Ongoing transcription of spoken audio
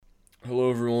Hello,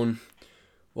 everyone.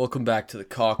 Welcome back to the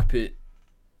Cockpit.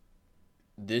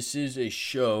 This is a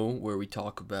show where we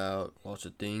talk about lots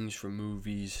of things from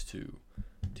movies to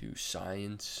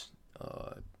science.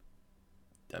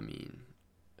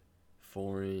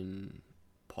 Foreign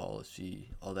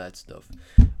policy, all that stuff.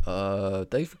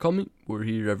 Thanks for coming. We're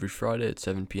here every Friday at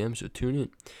 7 p.m. So tune in.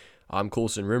 I'm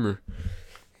Colson Rimmer.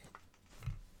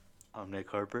 I'm Nick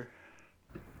Harper.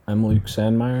 I'm Luke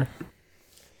Sandmeyer.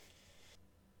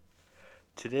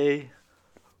 Today,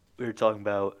 we're talking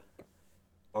about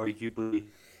arguably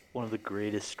one of the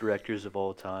greatest directors of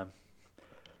all time.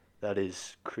 That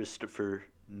is Christopher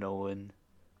Nolan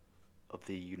of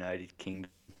the United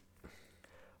Kingdom.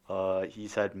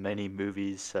 He's had many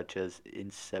movies such as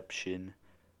Inception,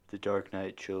 The Dark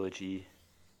Knight trilogy,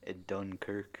 and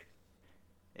Dunkirk.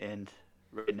 And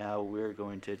right now, we're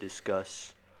going to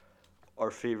discuss our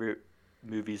favorite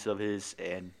movies of his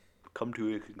and come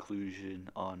to a conclusion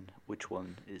on which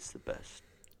one is the best.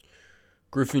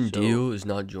 Griffin Deal is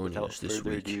not joining Without us this further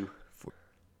week. ado,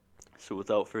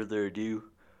 without further ado,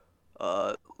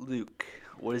 Luke,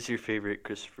 what is your favorite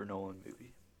Christopher Nolan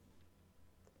movie?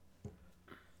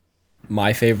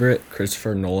 My favorite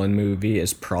Christopher Nolan movie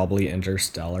is probably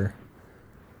Interstellar.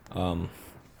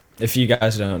 If you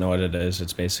guys don't know what it is,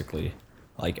 it's basically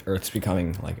like Earth's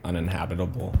becoming like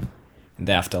uninhabitable, and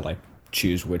they have to like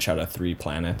choose which out of 3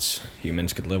 planets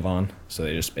humans could live on. So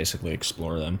they just basically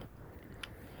explore them.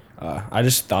 I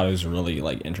just thought it was a really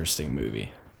like interesting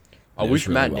movie. I wish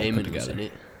Matt Damon was in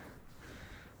it.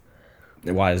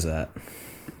 Why is that?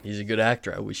 He's a good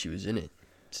actor. I wish he was in it.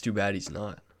 It's too bad he's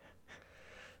not.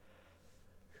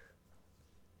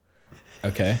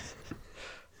 Okay.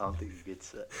 I don't think he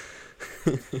gets that.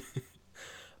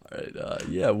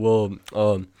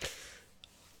 All right.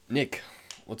 Nick,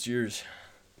 what's yours?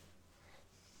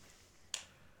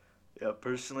 Yeah,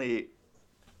 personally,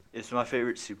 it's my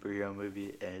favorite superhero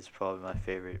movie, and it's probably my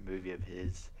favorite movie of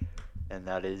his, and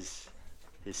that is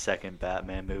his second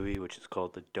Batman movie, which is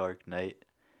called The Dark Knight,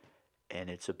 and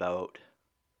it's about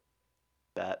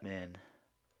Batman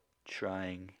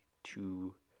trying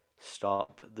to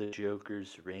stop the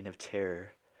Joker's reign of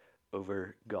terror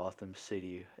over Gotham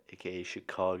City, aka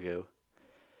Chicago.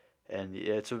 And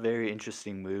yeah, it's a very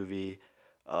interesting movie.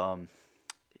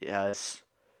 It has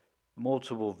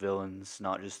multiple villains,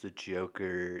 not just the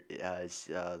Joker. It has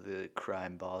the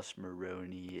crime boss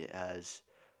Maroni. It has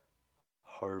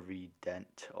Harvey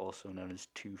Dent, also known as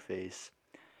Two-Face,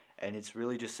 and it's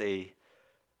just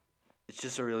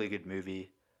a really good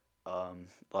movie. A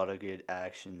lot of good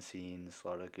action scenes, a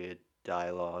lot of good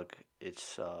dialogue.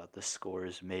 It's the score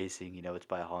is amazing. It's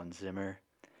by Hans Zimmer,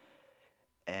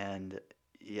 and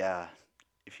yeah,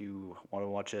 if you want to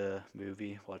watch a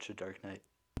movie, watch The Dark Knight.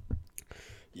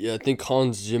 Yeah, I think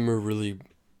Hans Zimmer really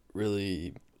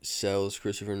sells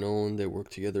Christopher Nolan. They work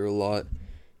together a lot.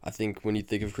 I think when you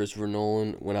think of Christopher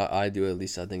Nolan, when I do at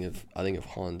least, I think of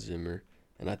Hans Zimmer,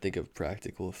 and I think of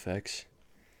practical effects,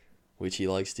 which he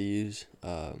likes to use.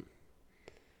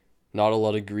 Not a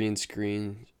lot of green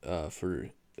screen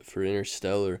for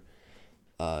Interstellar.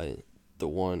 The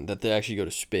one that they actually go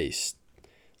to space.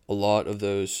 A lot of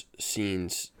those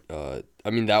scenes. That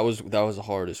was the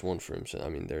hardest one for him. So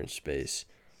they're in space,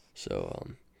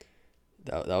 so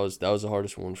that was the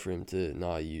hardest one for him to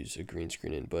not use a green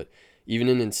screen in. But even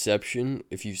in Inception,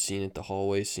 if you've seen it, the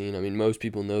hallway scene. Most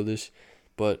people know this,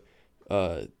 but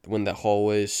when that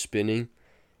hallway is spinning,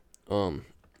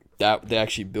 that they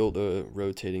actually built a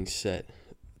rotating set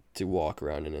to walk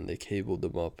around in, and they cabled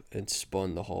them up and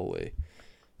spun the hallway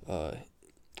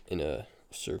in a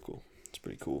circle. It's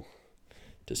pretty cool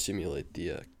to simulate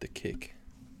the kick.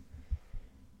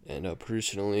 And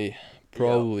personally,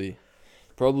 probably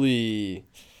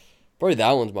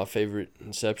that one's my favorite,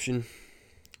 Inception.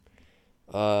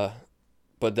 But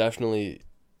definitely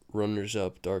runners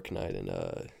up Dark Knight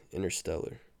and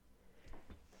Interstellar.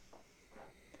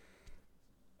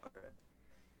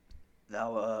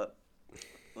 Now,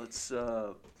 let's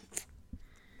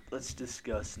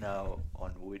discuss now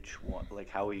on which one, like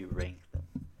how we rank them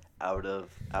out of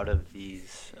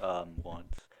these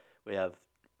ones. We have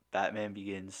Batman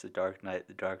Begins, The Dark Knight,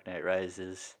 The Dark Knight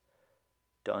Rises,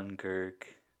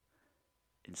 Dunkirk,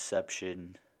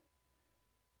 Inception,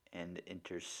 and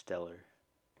Interstellar.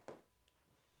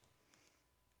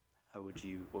 What would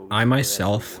you put as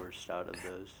the worst out of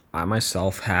those? I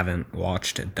myself haven't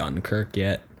watched Dunkirk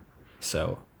yet,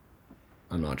 so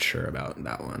I'm not sure about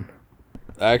that one.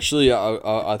 Actually,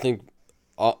 I think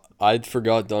I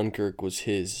forgot Dunkirk was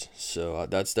his, so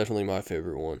that's definitely my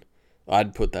favorite one.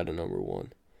 I'd put that at number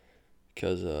 1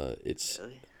 because it's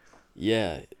Really?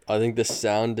 yeah. I think the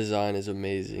sound design is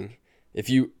amazing,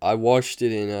 I watched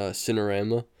it in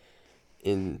Cinerama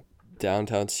in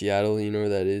downtown Seattle. You know where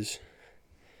that is?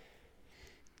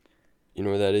 You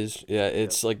know where that is? Yeah, Yep.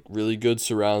 it's like really good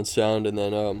surround sound. And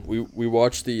then we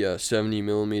watched the 70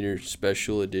 millimeter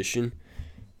special edition.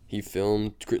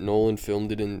 Nolan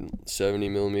filmed it in 70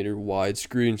 millimeter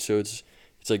widescreen, so it's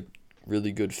like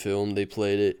really good film. They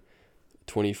played it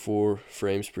 24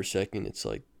 frames per second. It's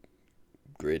like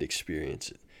great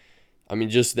experience. I mean,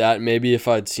 just that, maybe if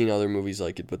I'd seen other movies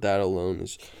like it, but that alone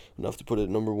is enough to put it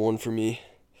number one for me.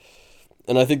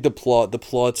 And I think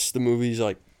the movie's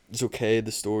like, it's okay.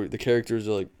 The story, the characters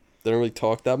are like, they don't really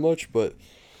talk that much, but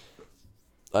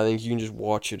I think you can just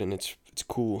watch it and it's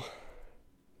cool.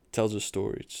 It tells a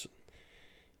story. It's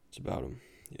about him.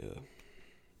 Yeah.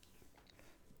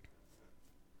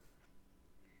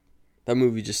 That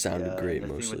movie just sounded Yeah, great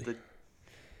and mostly.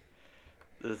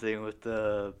 the thing with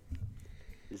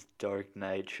his Dark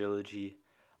Knight trilogy,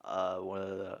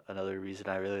 another reason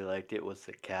I really liked it was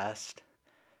the cast,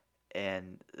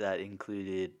 and that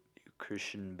included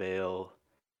Christian Bale,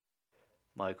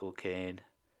 Michael Caine,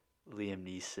 Liam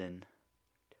Neeson,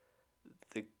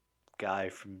 the guy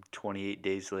from 28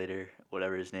 Days Later,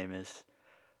 whatever his name is.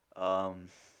 Um,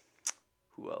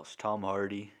 who else? Tom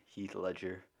Hardy, Heath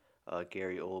Ledger,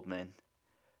 Gary Oldman.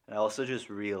 And I also just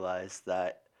realized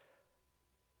that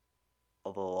a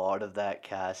lot of that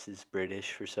cast is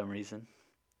British for some reason.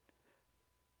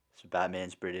 So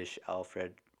Batman's British,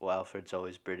 Alfred's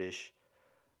always British.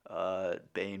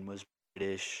 Bane was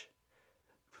British.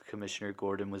 Commissioner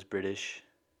Gordon was British.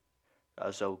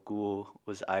 Ra's al Ghul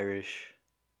was Irish.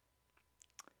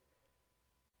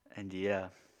 And yeah,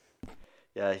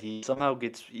 he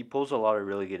pulls a lot of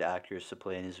really good actors to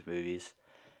play in his movies,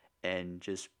 and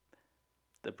just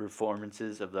the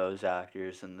performances of those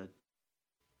actors in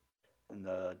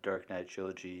the Dark Knight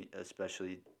trilogy,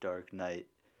 especially Dark Knight,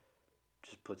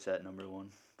 just puts that number one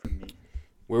for me.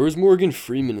 Where was Morgan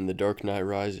Freeman in The Dark Knight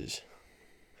Rises?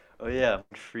 Oh yeah,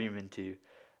 Freeman too.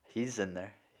 He's in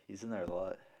there. He's in there a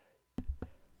lot.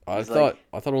 I He's thought like,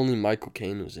 I thought only Michael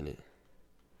Caine was in it.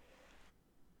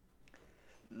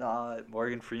 nah.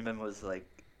 Morgan Freeman was like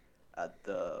at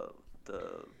the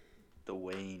the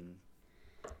Wayne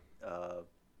uh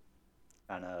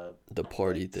kind of The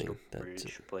party like thing. That's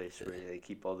storage place where they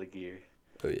keep all the gear,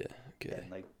 Oh yeah. Okay. and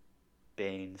like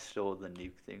Bane stole the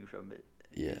nuke thing from it.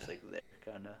 He Yeah. was like there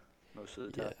kind of most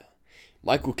of the Yeah. time.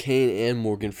 Michael Caine and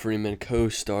Morgan Freeman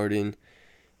co-starred in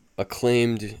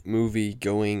acclaimed movie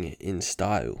Going in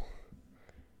Style,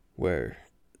 where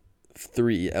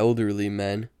three elderly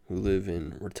men who live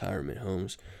in retirement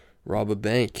homes rob a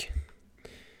bank.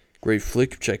 Great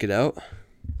flick, check it out.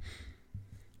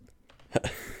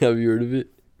 Have you heard of it?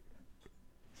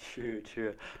 True,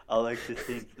 true. I like to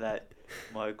think that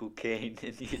Michael Caine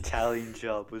in the Italian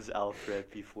Job was Alfred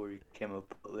before he became a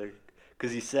butler.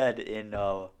 Because he said in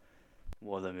one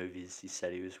of the movies, he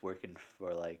said he was working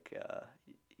for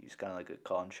he was kind of like a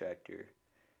contractor,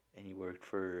 and he worked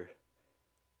for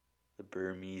the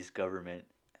Burmese government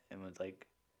and would like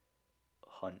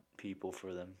hunt people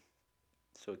for them.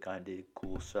 So it kind of did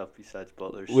cool stuff besides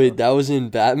butler Wait, stuff. that was in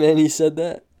Batman he said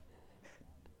that?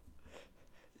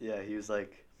 Yeah, he was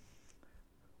like,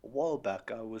 a while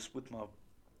back I was with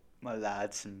my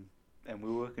lads and we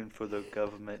were working for the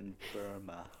government in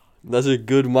Burma. That's a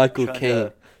good Michael Trying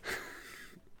Caine. to,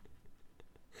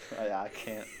 I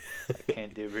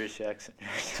can't do a British accent.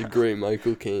 It's a great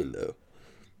Michael Caine, though.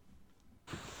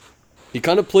 He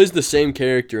kind of plays the same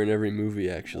character in every movie,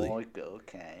 actually. Michael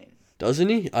Caine. Doesn't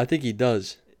he? I think he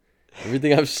does.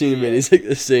 Everything I've seen him in, he's like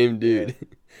the same dude.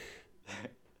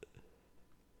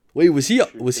 Wait, was he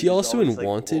He's also in always, like,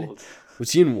 Wanted? old.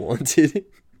 Was he in Wanted?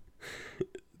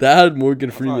 That had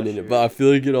Morgan I'm Freeman not in it, sure. but I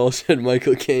feel like it also had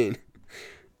Michael Caine.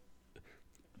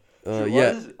 Dude,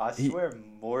 Yeah. I he- swear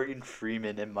Morgan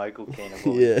Freeman and Michael Caine have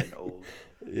always Yeah. been old.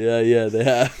 Yeah, they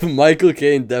have. Michael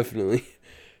Caine, definitely.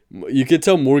 You could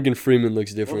tell Morgan Freeman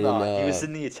looks Well, different nah, than he was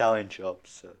in the Italian Job,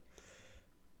 so.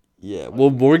 yeah, well,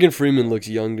 Morgan Freeman looks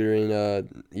younger in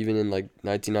even in like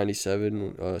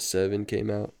 1997, Seven came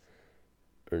out,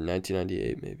 or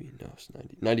 1998 maybe. No, it's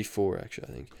 94 actually,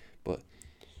 I think. But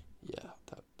yeah,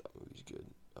 that movie's good.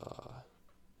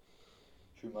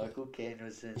 True, Michael Caine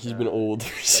was in. He's been old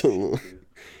for so Inception, long. too.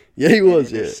 Yeah, he And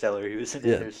was. Yeah, Interstellar. He was in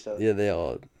yeah, Interstellar.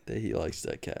 yeah. He likes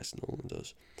that cast. Nolan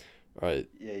does. All right.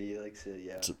 Yeah, he likes it.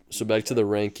 Yeah. So back to the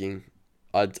ranking.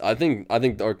 I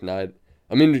think Dark Knight.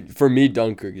 I mean, for me,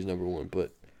 Dunkirk is number one,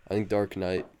 but I think Dark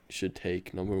Knight should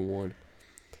take number one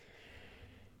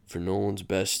for Nolan's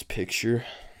best picture.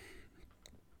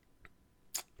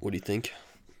 What do you think?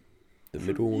 The For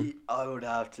middle one. me, I would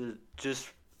have to just.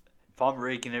 If if I'm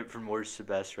ranking it from worst to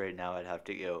best right now, I'd have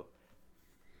to go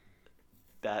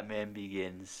Batman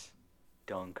Begins,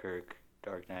 Dunkirk,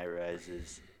 Dark Knight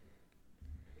Rises,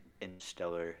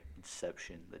 Interstellar,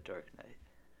 Inception, The Dark Knight.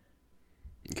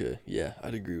 Okay, yeah,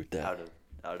 I'd agree with that.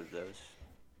 Out of those.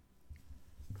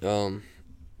 Um,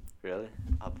 Really?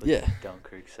 I'll put yeah.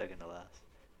 Dunkirk second to last.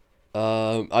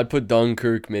 I'd put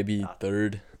Dunkirk maybe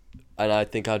third, and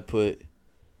I'd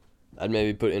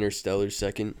maybe put Interstellar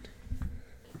second.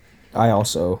 I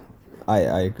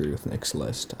agree with Nick's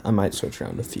list. I might switch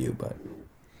around a few, but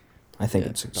I think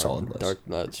it's a solid list. Dark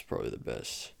Knight's probably the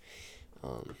best.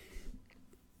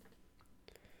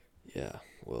 Yeah.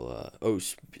 Well.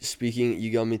 Speaking,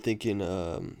 you got me thinking.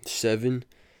 Seven.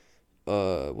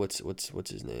 What's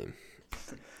his name?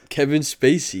 Kevin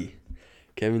Spacey.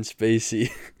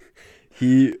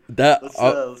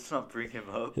 Let's not bring him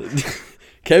up.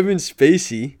 Kevin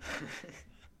Spacey,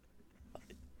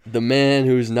 the man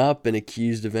who has not been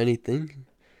accused of anything,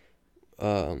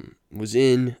 was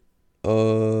in,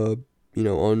 on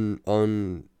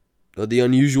The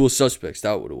Unusual Suspects.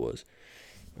 That's what it was,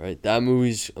 right? That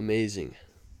movie's amazing,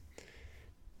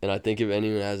 and I think if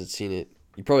anyone hasn't seen it,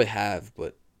 you probably have,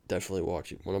 but definitely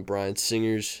watch it. One of Bryan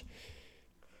Singer's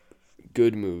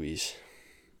good movies.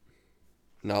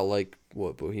 Not like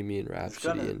Bohemian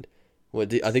Rhapsody and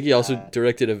I think he also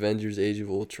directed Avengers: Age of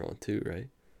Ultron too, right?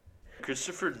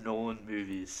 Christopher Nolan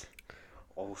movies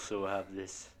also have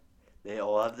this. They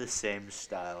all have the same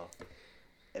style.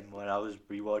 And when I was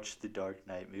rewatched the Dark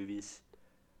Knight movies,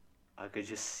 I could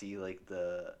just see like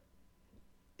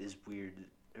his weird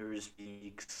or his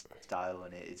unique style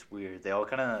in it. It's weird. They all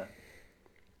kind of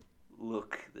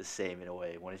look the same in a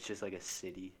way. When it's just like a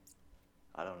city,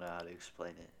 I don't know how to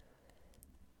explain it.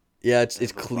 Yeah,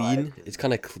 it's clean. It's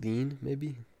kind of clean,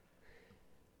 maybe.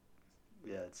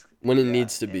 Yeah, it's when it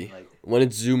needs to be. Like, when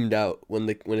it's zoomed out, when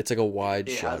it's like a wide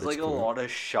shot. It has like a lot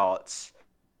of shots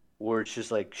where it's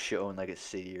just like showing like a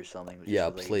city or something. Yeah, a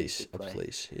like place, yeah.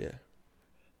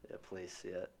 A place,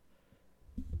 yeah.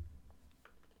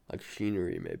 Like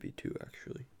scenery, maybe too,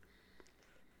 actually.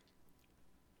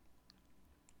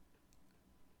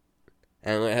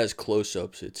 And when it has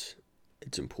close-ups, it's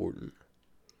important.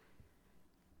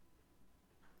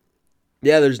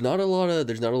 Yeah, there's not a lot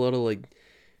of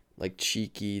like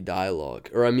cheeky dialogue,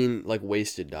 or I mean like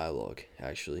wasted dialogue.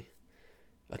 Actually,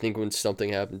 I think when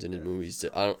something happens in his movies,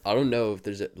 I don't know if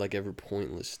there's like ever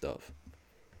pointless stuff,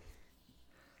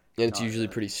 and it's usually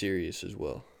pretty serious as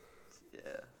well.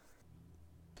 Yeah.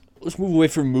 Let's move away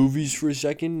from movies for a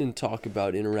second and talk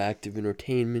about interactive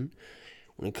entertainment.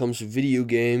 When it comes to video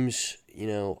games,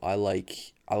 I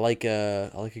like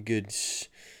a good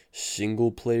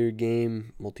single player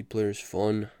game. Multiplayer is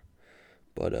fun,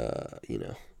 but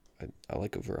I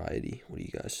like a variety. What do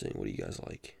you guys think? What do you guys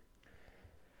like?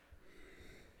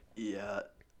 Yeah,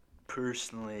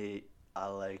 personally, I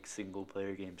like single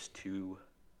player games too,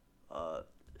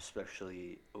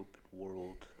 especially open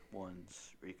world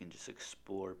ones where you can just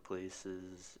explore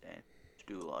places and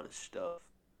do a lot of stuff.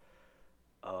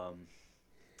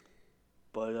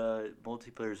 But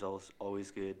multiplayer is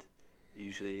always good.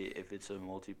 Usually, if it's a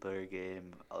multiplayer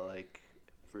game, I like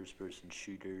first-person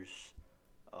shooters.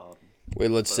 Wait,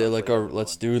 let's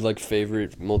do like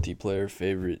favorite multiplayer,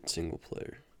 favorite single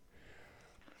player.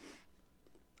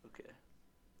 Okay.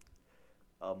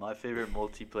 My favorite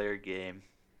multiplayer game.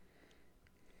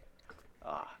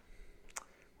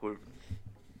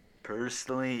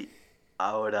 Personally,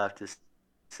 I would have to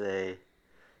say,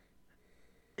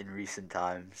 in recent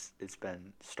times, it's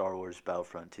been Star Wars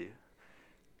Battlefront 2.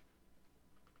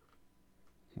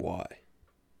 Why?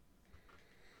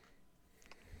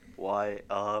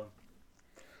 Well,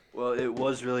 it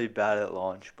was really bad at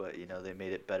launch, but they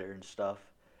made it better and stuff.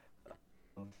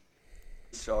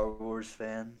 Star Wars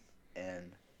fan,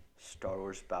 and Star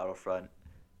Wars Battlefront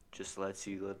just lets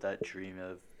you live that dream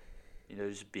of,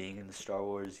 just being in the Star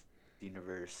Wars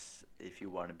universe. If you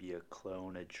want to be a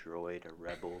clone, a droid, a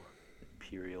rebel,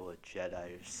 Imperial, a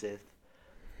Jedi, or Sith,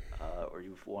 or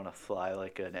you want to fly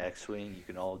like an X-Wing, you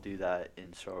can all do that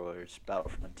in Star Wars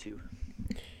Battlefront 2.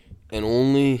 And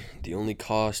the only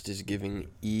cost is giving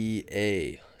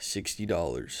EA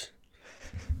 $60.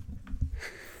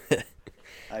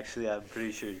 Actually, I'm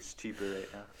pretty sure it's cheaper right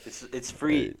now. It's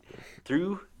free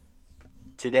through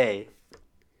today.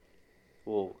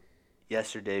 Well,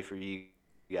 yesterday for you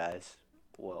guys.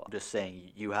 Well, I'm just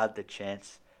saying you had the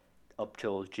chance up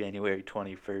till January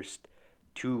 21st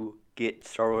to get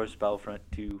Star Wars Battlefront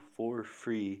 2 for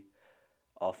free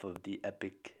off of the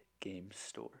Epic Games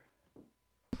Store.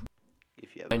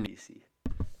 If you have a PC.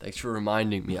 Thanks for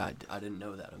reminding me. I didn't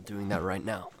know that. I'm doing that right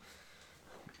now.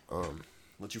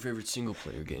 What's your favorite single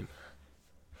player game?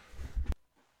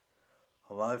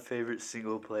 Well, my favorite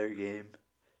single player game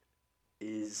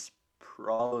is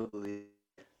probably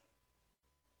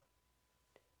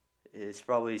it's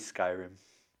probably Skyrim.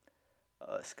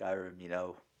 Skyrim,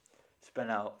 it's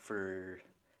been out for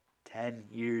 10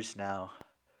 years now.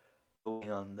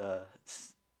 Going on the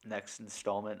next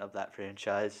installment of that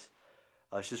franchise.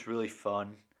 It's just really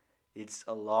fun. It's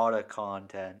a lot of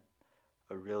content,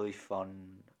 a really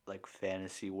fun like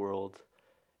fantasy world,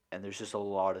 and there's just a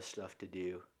lot of stuff to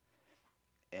do.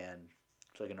 And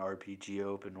it's like an RPG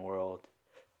open world,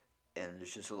 and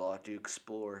there's just a lot to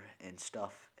explore and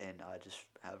stuff, and I just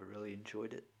have really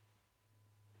enjoyed it.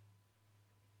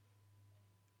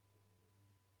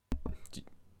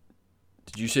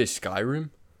 Did you say Skyrim?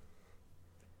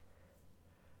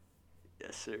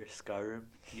 Yes, sir. Skyrim,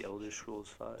 The Elder Scrolls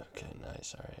 5. Okay,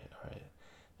 nice. All right.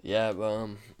 Yeah,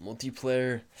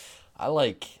 multiplayer. I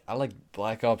like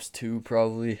Black Ops 2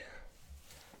 probably.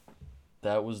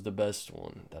 That was the best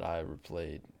one that I ever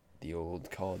played. The old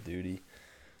Call of Duty.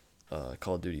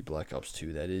 Call of Duty Black Ops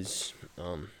 2. That is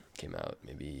came out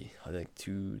maybe I think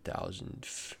 2000.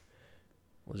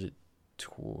 Was it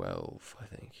 12? I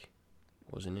think,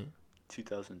 wasn't it?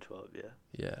 2012, yeah.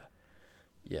 Yeah.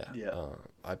 Yeah.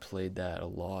 I played that a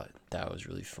lot. That was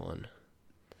really fun.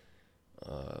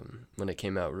 When it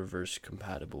came out, reverse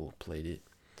compatible, played it.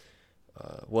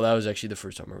 Well, that was actually the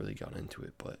first time I really got into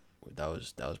it, but that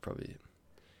was probably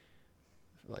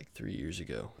like 3 years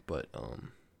ago. But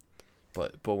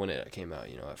when it came out,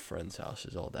 at friends'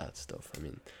 houses, all that stuff. I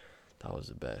mean, that was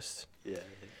the best. Yeah.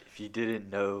 If you didn't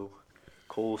know,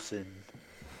 Coulson,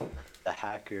 the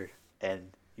hacker, and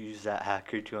use that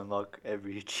hacker to unlock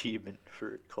every achievement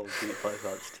for Call of Duty Black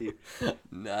Ops 2.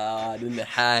 Nah, I didn't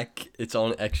hack. It's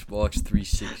on Xbox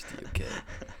 360. Okay,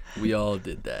 we all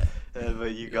did that.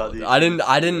 But you got the. I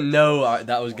didn't know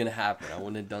that was gonna happen. I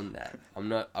wouldn't have done that.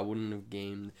 I wouldn't have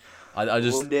gamed.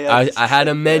 I had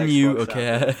a menu.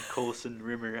 Okay. Coulson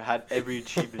Rimmer had every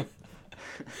achievement.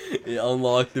 It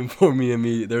unlocked them for me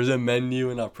immediately. There's a menu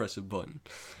and I press a button.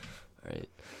 All right.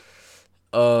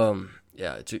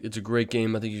 Yeah, it's a great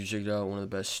game. I think you should check it out. One of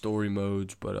the best story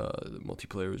modes, but the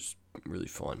multiplayer is really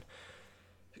fun.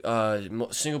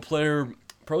 Single player,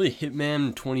 probably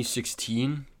Hitman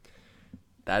 2016.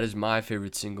 That is my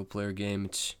favorite single player game.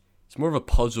 It's more of a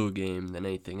puzzle game than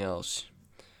anything else.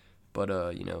 But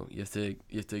you have to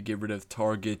get rid of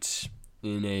targets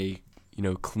in a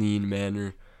clean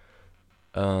manner.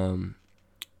 You're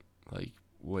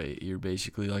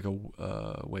basically like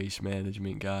a waste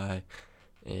management guy.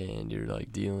 And you're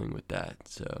like dealing with that,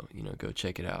 so go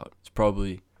check it out. It's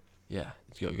probably, yeah.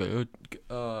 Go.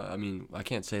 I mean, I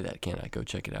can't say that, can I? Go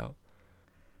check it out.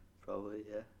 Probably,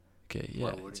 yeah. Okay, yeah.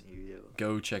 Why wouldn't you?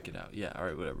 Go check it out. Yeah, all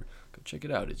right, whatever. Go check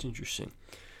it out. It's interesting.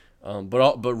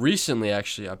 But recently,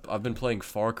 actually, I've been playing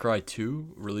Far Cry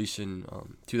 2, released in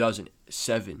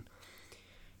 2007,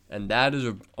 and that is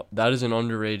an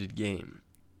underrated game.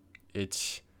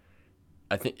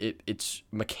 I think its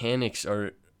mechanics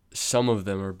are. Some of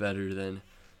them are better than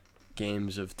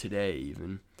games of today,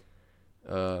 even.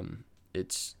 The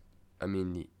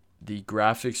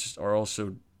graphics are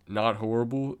also not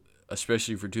horrible,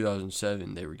 especially for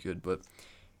 2007. They were good, but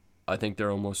I think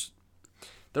they're almost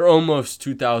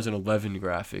 2011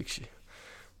 graphics,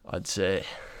 I'd say.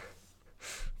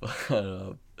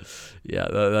 But, yeah,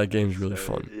 that game's really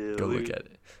fun. Go look at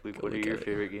it. What are your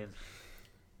favorite games?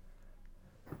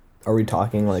 Are we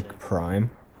talking like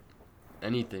Prime?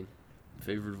 Anything.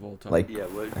 Favorite of all time. Yeah,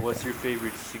 what's your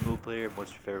favorite single player and what's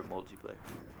your favorite multiplayer?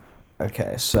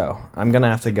 Okay, so I'm gonna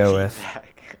have to go with.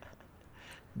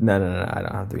 No, I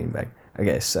don't have the beanbag.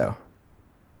 Okay, so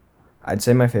I'd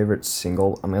say my favorite I'm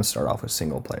gonna start off with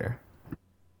single player.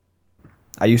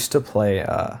 I used to play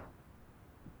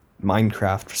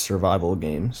Minecraft survival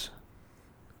games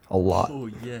a lot. Oh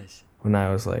yes. When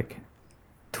I was like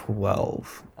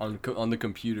 12. On the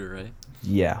computer, right?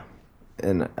 Yeah.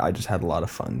 And I just had a lot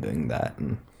of fun doing that,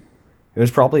 and it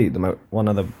was probably one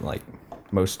of the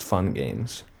most fun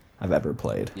games I've ever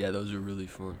played. Yeah, those are really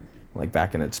fun. Like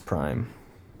back in its prime,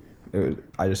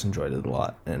 I just enjoyed it a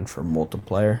lot. And for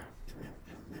multiplayer,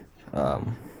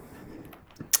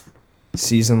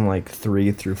 season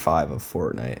 3 through 5 of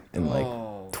Fortnite in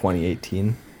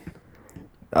 2018.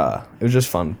 It was just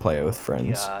fun to play with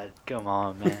friends. God, come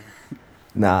on, man.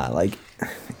 Nah,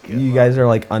 you guys are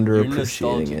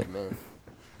underappreciating it. Man.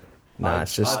 Nah,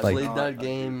 it's just I played that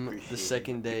game the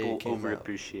second day it came out.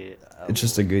 Overappreciate it. It's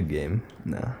just a good game.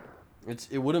 Nah.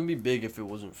 It wouldn't be big if it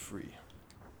wasn't free.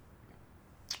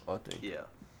 I think. Yeah.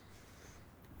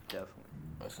 Definitely.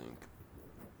 I think.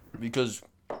 Because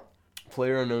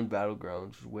PlayerUnknown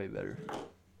Battlegrounds was way better.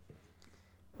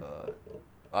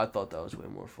 I thought that was way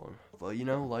more fun. But,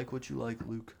 like what you like,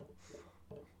 Luke.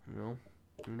 Man.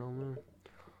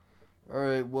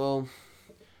 Alright, well,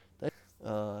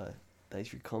 thanks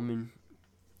for coming.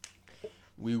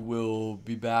 We will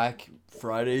be back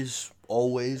Fridays,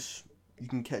 always. You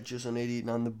can catch us on 88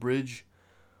 on the bridge.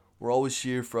 We're always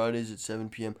here Fridays at 7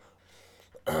 p.m.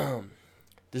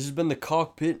 This has been the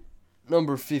Cockpit,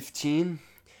 number 15.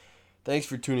 Thanks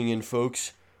for tuning in,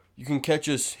 folks. You can catch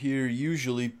us here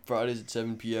usually Fridays at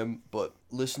 7 p.m., but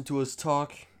listen to us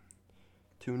talk.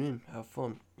 Tune in. Have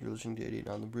fun. You're listening to 88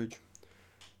 on the bridge.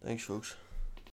 Thanks, folks.